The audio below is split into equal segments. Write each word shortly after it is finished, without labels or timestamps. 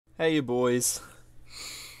Hey boys.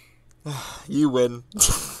 You win.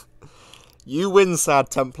 You win,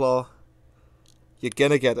 Sad Templar. You're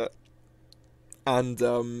gonna get it. And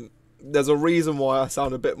there's a reason why I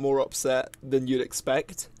sound a bit more upset than you'd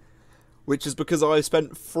expect. Which is because I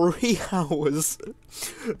spent 3 hours,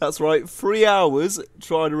 that's right, 3 hours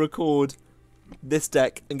trying to record this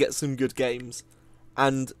deck and get some good games.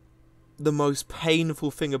 And the most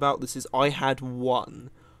painful thing about this is I had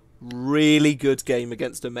one really good game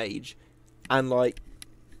against a mage. And, like,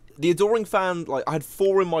 the Adoring Fan, like, I had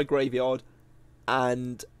 4 in my graveyard.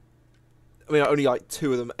 And, I mean, only, like,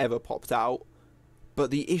 2 of them ever popped out.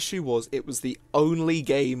 But the issue was, it was the only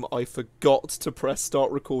game I forgot to press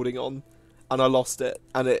start recording on. And I lost it.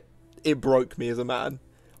 And it broke me as a man.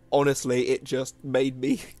 Honestly, it just made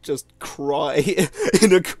me just cry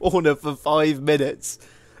in a corner for 5 minutes.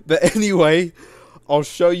 But anyway, I'll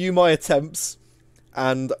show you my attempts.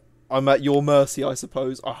 And I'm at your mercy, I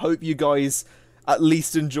suppose. I hope you guys at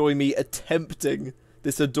least enjoy me attempting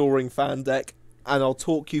this Adoring Fan deck. And I'll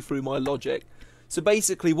talk you through my logic. So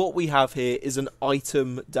basically what we have here is an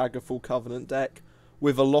item Daggerfall Covenant deck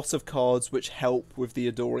with a lot of cards which help with the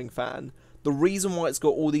Adoring Fan. The reason why it's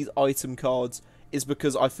got all these item cards is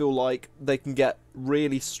because I feel like they can get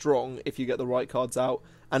really strong if you get the right cards out.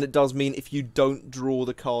 And it does mean if you don't draw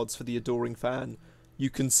the cards for the Adoring Fan, you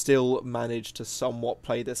can still manage to somewhat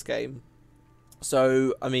play this game.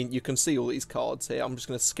 So, I mean, you can see all these cards here. I'm just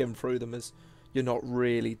going to skim through them as you're not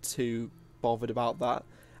really too bothered about that.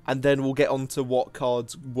 And then we'll get on to what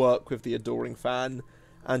cards work with the Adoring Fan.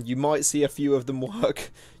 And you might see a few of them work,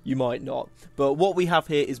 you might not. But what we have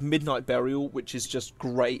here is Midnight Burial, which is just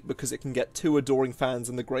great because it can get 2 Adoring Fans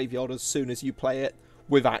in the graveyard as soon as you play it,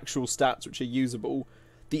 with actual stats which are usable.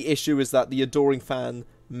 The issue is that the Adoring Fan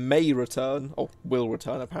may return, or will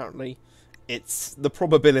return apparently. The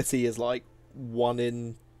probability is like 1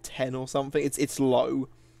 in 10 or something. It's low.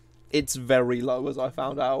 It's very low, as I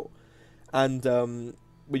found out. And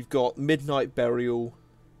we've got Midnight Burial,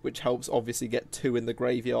 which helps obviously get 2 in the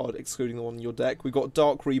graveyard, excluding the one in your deck. We've got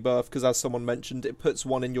Dark Rebirth, because as someone mentioned, it puts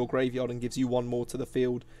 1 in your graveyard and gives you 1 more to the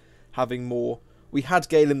field, having more. We had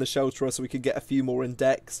Galen the Shelterer, so we could get a few more in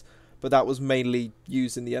decks, but that was mainly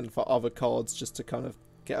used in the end for other cards, just to kind of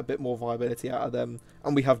get a bit more viability out of them.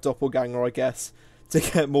 And we have Doppelganger, I guess, to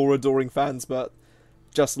get more Adoring Fans, but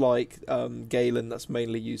just like Galen, that's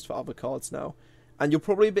mainly used for other cards now. And you're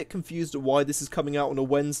probably a bit confused at why this is coming out on a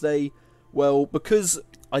Wednesday. Well, because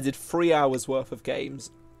I did 3 hours worth of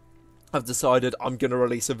games, I've decided I'm going to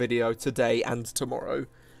release a video today and tomorrow.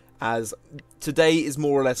 As today is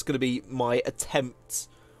more or less going to be my attempts,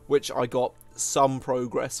 which I got some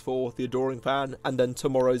progress for the Adoring Fan. And then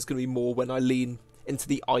tomorrow is going to be more when I lean into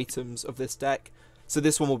the items of this deck. So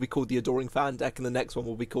this one will be called the Adoring Fan deck, and the next one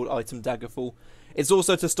will be called Item Daggerfall. It's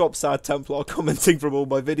also to stop Sad Templar commenting from all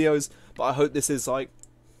my videos, but I hope this is like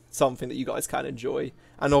something that you guys can enjoy.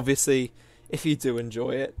 And obviously, if you do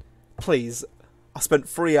enjoy it, please, I spent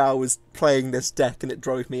 3 hours playing this deck and it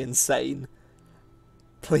drove me insane.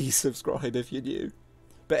 Please subscribe if you're new.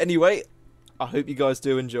 But anyway, I hope you guys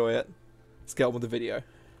do enjoy it. Let's get on with the video.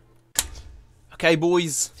 Okay,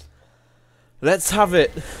 boys, let's have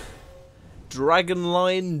it.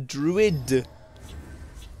 Dragonline Druid.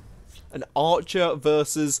 An Archer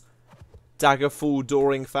versus Daggerfall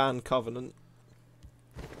Adoring Fan Covenant.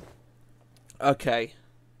 Okay.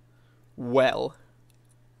 Well.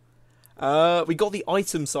 We got the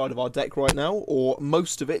item side of our deck right now, or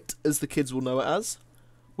most of it, as the kids will know it as.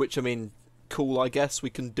 Which, I mean, cool, I guess. We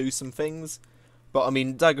can do some things. But, I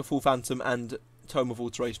mean, Daggerfall Phantom and Tome of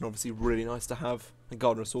Alteration obviously really nice to have. And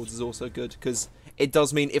Gardener of Swords is also good, because it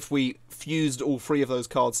does mean if we fused all 3 of those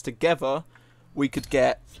cards together, we could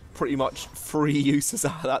get pretty much 3 uses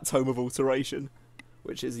out of that Tome of Alteration.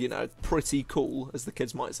 Which is, you know, pretty cool, as the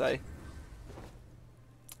kids might say.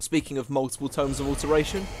 Speaking of multiple Tomes of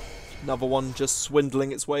Alteration, another one just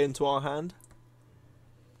swindling its way into our hand.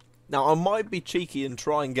 Now, I might be cheeky and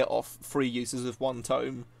try and get off 3 uses of 1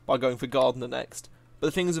 tome by going for Gardener next. But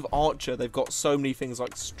the thing is, with Archer, they've got so many things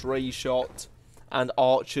like Stray Shot and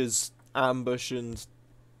Archer's Ambush and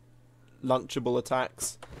Lunchable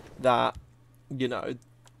attacks that, you know,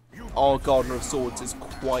 our Gardener of Swords is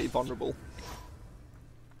quite vulnerable.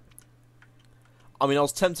 I mean, I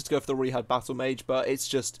was tempted to go for the Rehab Battle Mage, but it's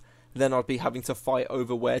just then I'd be having to fight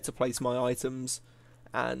over where to place my items.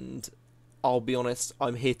 And I'll be honest,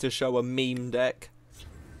 I'm here to show a meme deck.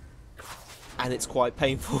 And it's quite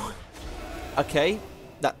painful. Okay,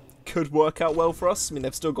 that could work out well for us. I mean,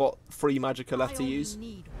 they've still got 3 Magicka left to use.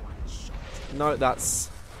 No, it's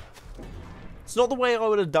not the way I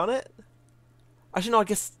would have done it. Actually, no, I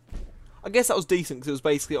guess I guess that was decent, because it was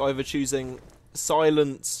basically either choosing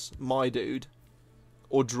silence my dude,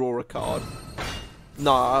 or draw a card.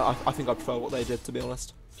 No, I think I prefer what they did, to be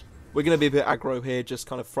honest. We're going to be a bit aggro here, just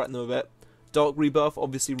kind of threaten them a bit. Dark Rebirth,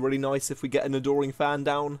 obviously really nice if we get an Adoring Fan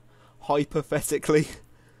down, hypothetically.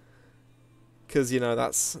 Because, you know,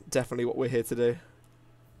 that's definitely what we're here to do.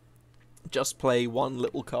 Just play one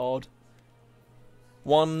little card.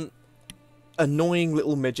 One annoying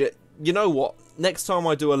little midget. You know what? Next time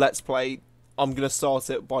I do a Let's Play, I'm going to start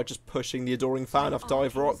it by just pushing the Adoring Fan off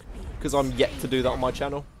Dive Rock. Because I'm yet to do that on my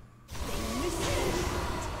channel.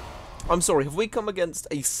 I'm sorry, have we come against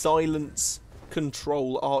a Silence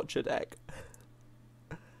Control Archer deck?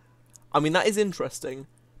 I mean, that is interesting,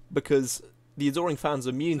 because the Adoring Fan's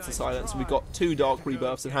immune to Silence, and we've got 2 Dark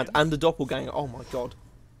Rebirths in hand, and a Doppelganger. Oh my god.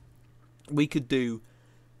 We could do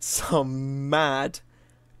some mad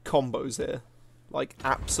combos here. Like,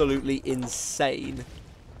 absolutely insane,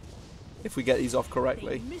 if we get these off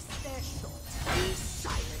correctly.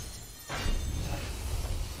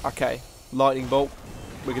 Okay, Lightning Bolt.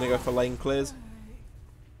 We're going to go for lane clears.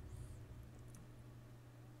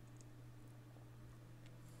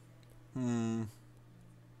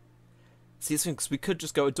 See, it's because we could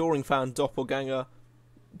just go Adoring Fan, Doppelganger,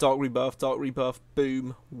 Dark Rebirth,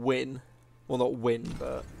 boom, win. Well, not win,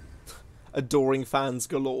 but Adoring Fans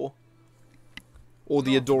galore. Or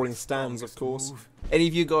the Adoring Stands, of course. Any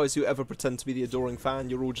of you guys who ever pretend to be the Adoring Fan,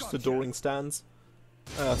 you're all just Adoring Stands.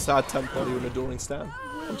 Sad Templar, you're an Adoring Stand.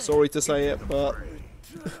 I'm sorry to say it, but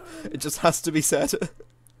it just has to be said.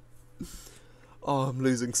 Oh, I'm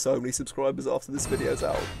losing so many subscribers after this video's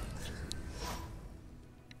out.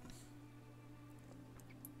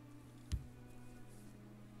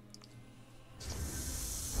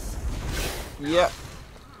 Yep.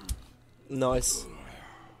 Nice.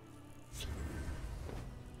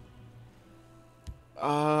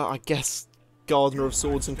 I guess Gardener of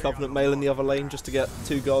Swords and Covenant Mail in the other lane, just to get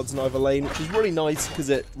 2 guards in either lane, which is really nice because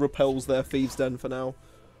it repels their Thieves' Den for now.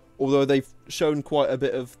 Although they've shown quite a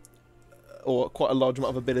bit of, or quite a large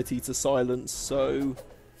amount of ability to silence, so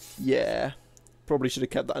yeah, probably should have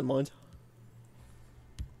kept that in mind.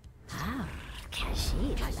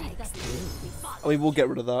 I mean, we'll get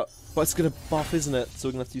rid of that, but it's going to buff, isn't it? So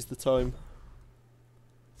we're going to have to use the tome.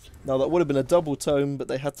 Now that would have been a double tome, but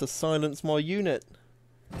they had to silence my unit.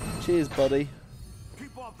 Cheers, buddy.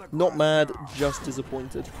 Not mad, just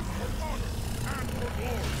disappointed.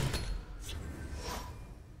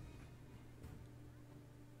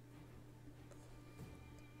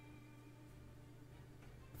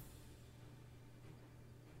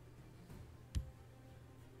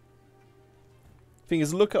 Thing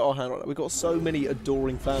is, look at our hand right now. We've got so many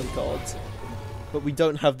Adoring Fan cards, but we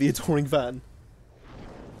don't have the Adoring Fan.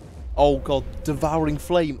 Oh god, Devouring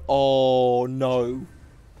Flame. Oh no.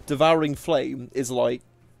 Devouring Flame is like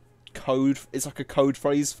code, it's like a code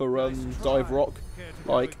phrase for Dive Rock.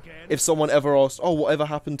 Like, if someone ever asked, oh, whatever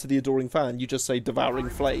happened to the Adoring Fan, you just say Devouring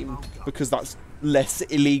Flame, because that's less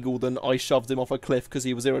illegal than I shoved him off a cliff because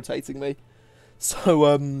he was irritating me.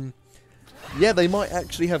 So, yeah, they might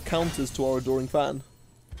actually have counters to our Adoring Fan.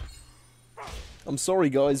 I'm sorry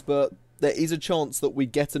guys, but there is a chance that we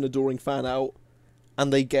get an Adoring Fan out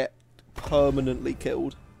and they get permanently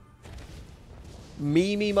killed.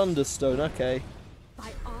 Mimi Munderstone, okay.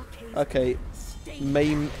 Okay,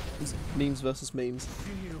 memes versus memes.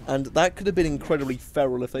 And that could have been incredibly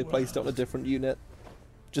feral if they placed it on a different unit.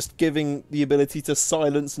 Just giving the ability to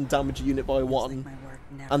silence and damage a unit by 1,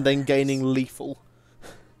 and then gaining lethal.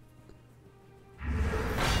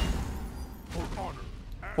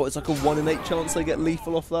 What, it's like a 1 in 8 chance they get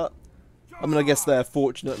lethal off that? I mean, I guess there,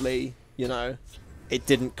 fortunately, you know, it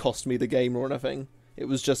didn't cost me the game or anything. It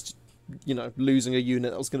was just, you know, losing a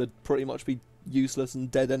unit that was going to pretty much be useless and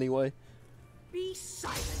dead anyway. Be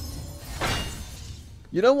silent.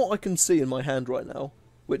 You know what I can see in my hand right now?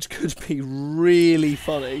 Which could be really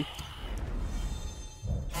funny.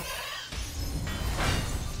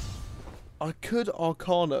 I could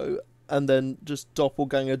Arcano and then just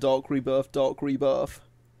Doppelganger, Dark Rebirth.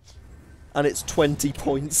 And it's 20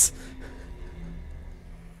 points.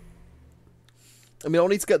 I mean, I'll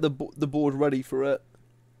need to get the board ready for it.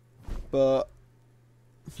 But,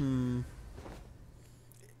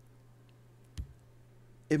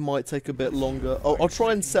 it might take a bit longer. I'll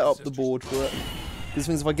try and set up the board for it. This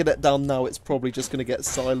means if I get it down now, it's probably just going to get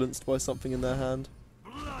silenced by something in their hand.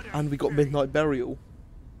 And we got Midnight Burial.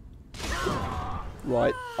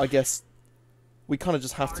 Right, I guess we kind of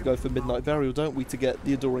just have to go for Midnight Burial, don't we, to get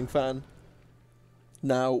the Adoring Fan.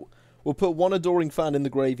 Now, we'll put 1 Adoring Fan in the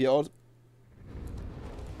graveyard.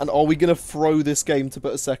 And are we going to throw this game to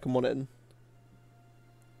put a second one in?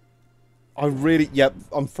 Yep,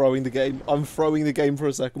 I'm throwing the game. I'm throwing the game for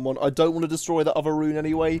a second one. I don't want to destroy that other rune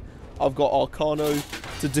anyway. I've got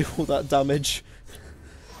Arcano to do all that damage.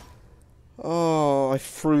 Oh, I've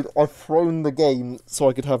thrown the game so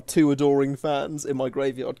I could have 2 Adoring Fans in my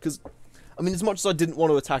graveyard. Because, I mean, as much as I didn't want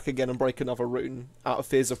to attack again and break another rune out of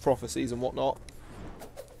fears of prophecies and whatnot,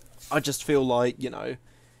 I just feel like, you know,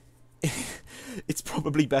 it's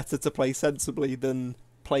probably better to play sensibly than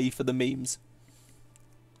play for the memes.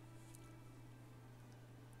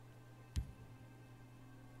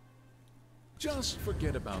 Just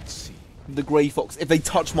forget about C. The Grey Fox, if they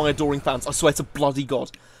touch my Adoring Fans, I swear to bloody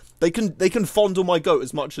God, they can fondle my goat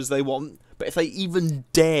as much as they want, but if they even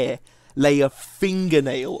dare lay a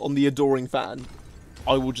fingernail on the Adoring Fan,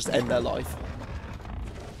 I will just end their life.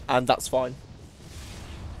 And that's fine.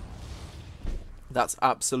 That's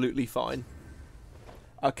absolutely fine.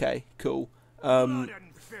 Okay, cool. I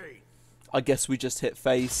guess we just hit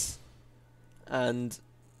face. And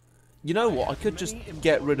you know what? I could just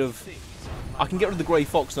get rid of... I can get rid of the Grey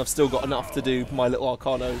Fox and I've still got enough to do my little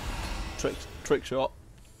Arcano trick shot.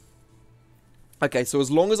 Okay, so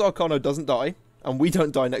as long as Arcano doesn't die, and we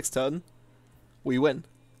don't die next turn, we win.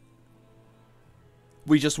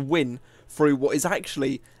 We just win through what is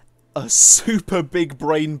actually a super big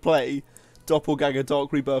brain play. Doppelganger,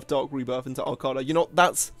 Dark Rebirth into Arcana. You know,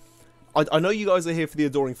 that's... I know you guys are here for the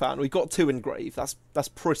Adoring Fan. We've got 2 in grave. That's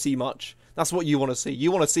pretty much... That's what you want to see.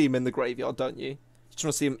 You want to see him in the graveyard, don't you? You just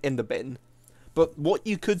want to see him in the bin. But what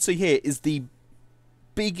you could see here is the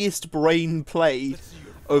biggest brain play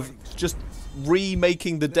of just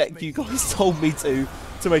remaking the deck you guys told me to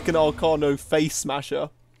make an Arcano face smasher.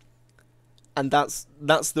 And that's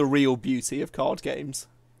the real beauty of card games.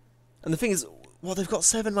 And the thing is, well, they've got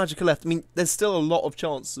 7 Magicka left. I mean, there's still a lot of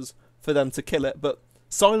chances for them to kill it, but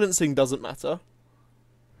silencing doesn't matter.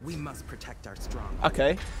 We must protect our strong.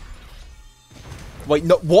 Okay. Wait,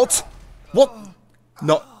 no, what? What?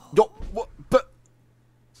 No, what?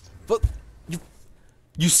 But,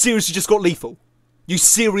 you seriously just got lethal? You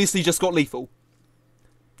seriously just got lethal?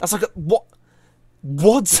 That's like a, what?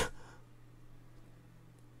 What?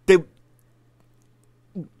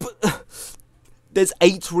 There's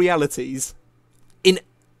 8 realities. In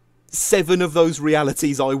 7 of those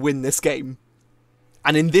realities, I win this game.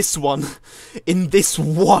 And in this one,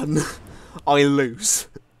 I lose.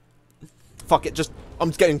 Fuck it,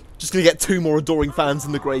 I'm just gonna get 2 more Adoring Fans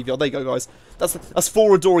in the graveyard. There you go, guys. That's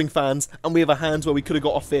 4 Adoring Fans, and we have a hand where we could have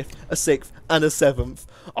got a 5th, a 6th, and a 7th.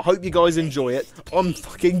 I hope you guys enjoy it. I'm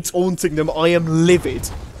fucking taunting them. I am livid.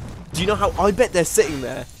 Do you know how... I bet they're sitting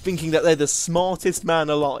there thinking that they're the smartest man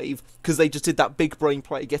alive because they just did that big brain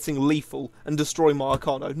play, getting lethal and destroying my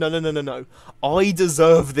Arcano. No. I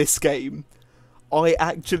deserve this game. I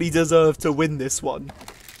actually deserve to win this one.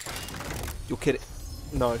 You're kidding.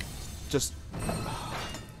 No. Just...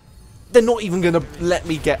 They're not even going to let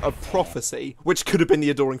me get a prophecy, which could have been the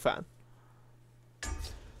Adoring Fan.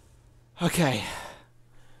 Okay.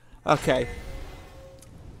 I've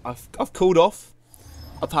cooled off.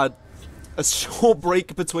 I've had a short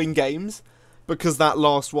break between games because that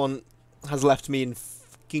last one has left me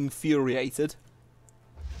infuriated.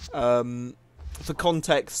 For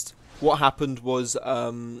context, what happened was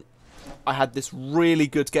I had this really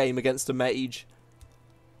good game against a mage,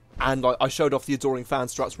 and I showed off the Adoring Fan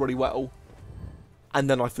strats really well, and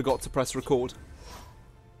then I forgot to press record.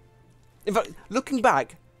 In fact, looking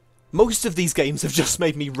back, most of these games have just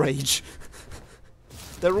made me rage.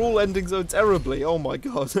 They're all ending so terribly, oh my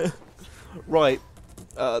god. Right,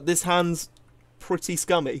 this hand's pretty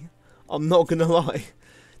scummy. I'm not gonna lie.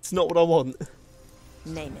 It's not what I want.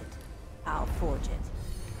 Name it. I'll forge it.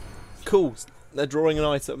 Cool, they're drawing an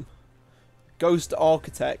item. Ghost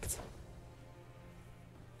Architect.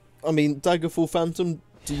 I mean, Daggerfall Phantom,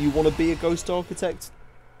 do you want to be a Ghost Architect?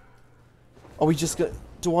 Are we just gonna...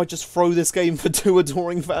 Do I just throw this game for 2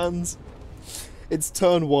 Adoring Fans? It's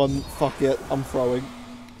turn 1, fuck it, I'm throwing.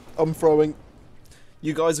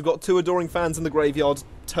 You guys have got 2 Adoring Fans in the graveyard.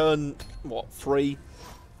 Turn, what, 3?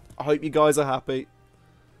 I hope you guys are happy.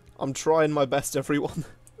 I'm trying my best, everyone.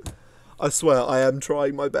 I swear, I am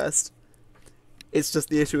trying my best. It's just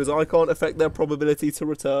the issue is I can't affect their probability to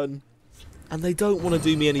return. And they don't want to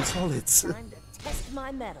do me any solids. Time to test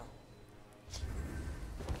my metal.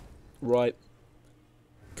 Right.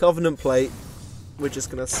 Covenant Plate. We're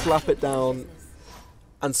just going to slap it down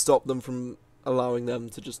and stop them from allowing them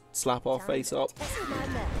to just slap our face up.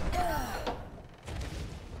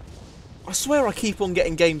 I swear I keep on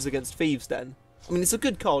getting games against Thieves Den. I mean, it's a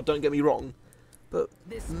good card, don't get me wrong. But,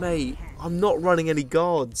 mate, I'm not running any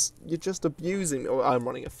guards. You're just abusing me. Or I'm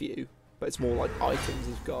running a few. But it's more like items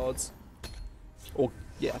as guards. Or,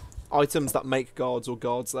 yeah, items that make guards or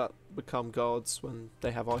guards that become guards when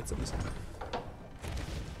they have items.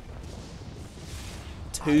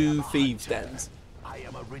 2 thieves' dens.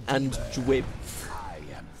 And Jwib.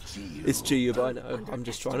 It's Juyub, I know. I'm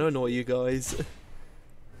just trying to annoy you guys.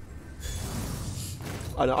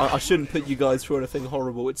 I know, I shouldn't put you guys through anything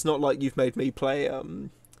horrible. It's not like you've made me play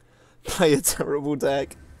play a terrible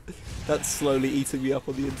deck. That's slowly eating me up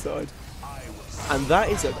on the inside. And that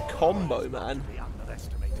is a combo, man.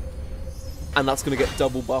 And that's going to get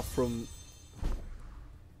double buff from...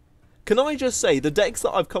 Can I just say, the decks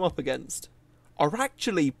that I've come up against are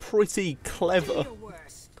actually pretty clever.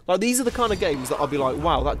 Like, these are the kind of games that I'll be like,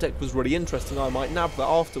 wow, that deck was really interesting, I might nab that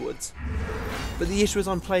afterwards. But the issue is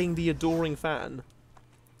I'm playing the Adoring Fan.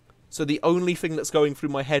 So the only thing that's going through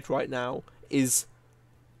my head right now is,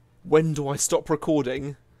 when do I stop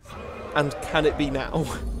recording? And can it be now?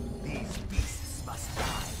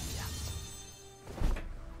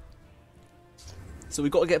 So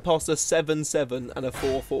we've got to get past a 7-7 and a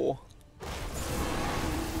 4-4.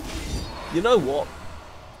 You know what?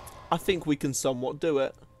 I think we can somewhat do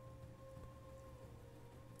it.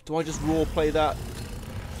 Do I just raw play that?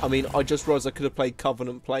 I mean, I just realised I could have played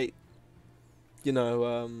Covenant Plate. You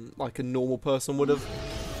know, like a normal person would have.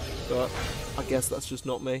 But I guess that's just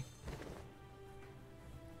not me.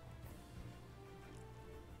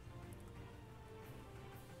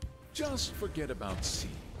 Just forget about C.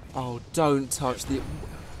 Oh, don't touch the...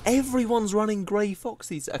 Everyone's running Grey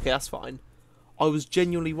Foxies. Okay, that's fine. I was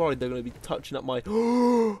genuinely worried they're going to be touching up my...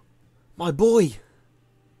 My boy!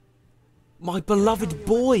 My beloved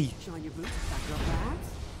boy!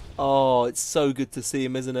 Oh, it's so good to see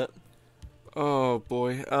him, isn't it? Oh,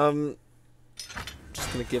 boy.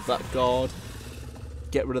 Just going to give that guard.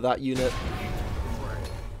 Get rid of that unit.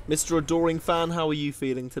 Mr. Adoring Fan, how are you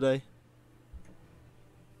feeling today?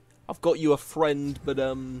 I've got you a friend, but,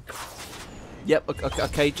 yep,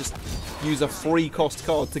 okay, just use a free cost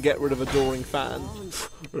card to get rid of Adoring Fan.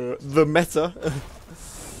 The meta.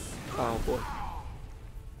 Oh, boy.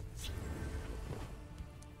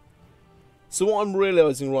 So what I'm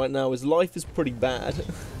realising right now is life is pretty bad.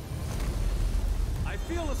 I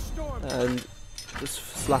feel a storm. And just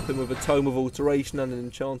slap him with a Tome of Alteration and an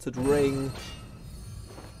Enchanted Ring.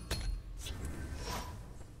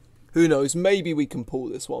 Who knows, maybe we can pull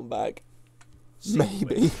this one back.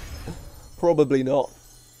 Maybe. Probably not.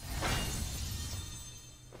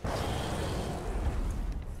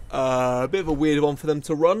 A bit of a weird one for them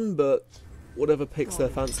to run, but whatever picks their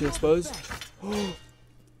fancy, I suppose.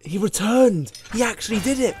 He returned! He actually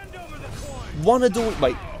did it! One adoring...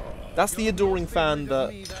 Wait, that's the Adoring Fan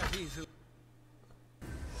that...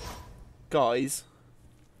 Guys,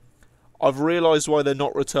 I've realised why they're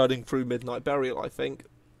not returning through Midnight Burial, I think.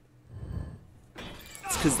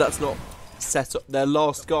 It's because that's not set up. Their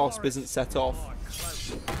last gasp isn't set off.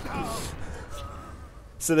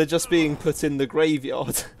 So they're just being put in the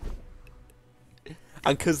graveyard.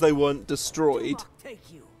 And because they weren't destroyed,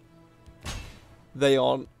 they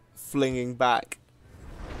aren't flinging back.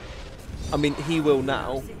 I mean, he will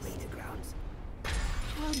now.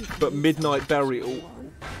 But Midnight Burial,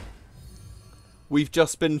 we've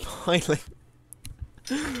just been piling...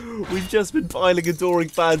 We've just been piling Adoring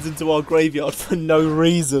Fans into our graveyard for no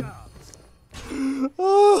reason.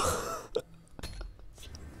 Oh,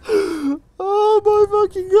 oh my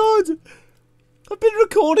fucking god! I've been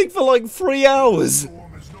recording for like 3 hours.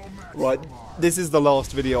 Right, this is the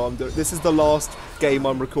last video I'm doing. This is the last game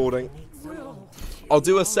I'm recording. I'll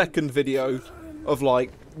do a second video of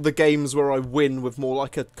like the games where I win with more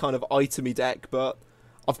like a kind of itemy deck, but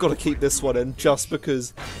I've got to keep this one in just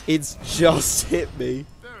because it's just hit me.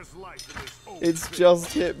 It's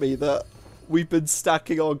just hit me that we've been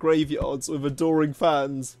stacking our graveyards with Adoring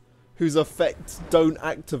Fans whose effects don't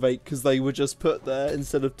activate because they were just put there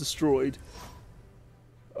instead of destroyed.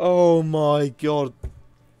 Oh my god.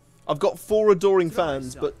 I've got 4 Adoring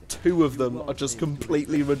Fans, but 2 of them are just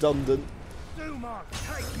completely redundant.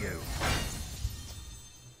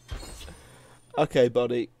 Okay,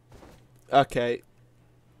 buddy. Okay.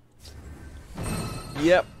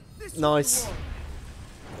 Yep. Nice.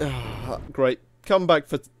 Great. Come back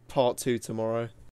for part 2 tomorrow.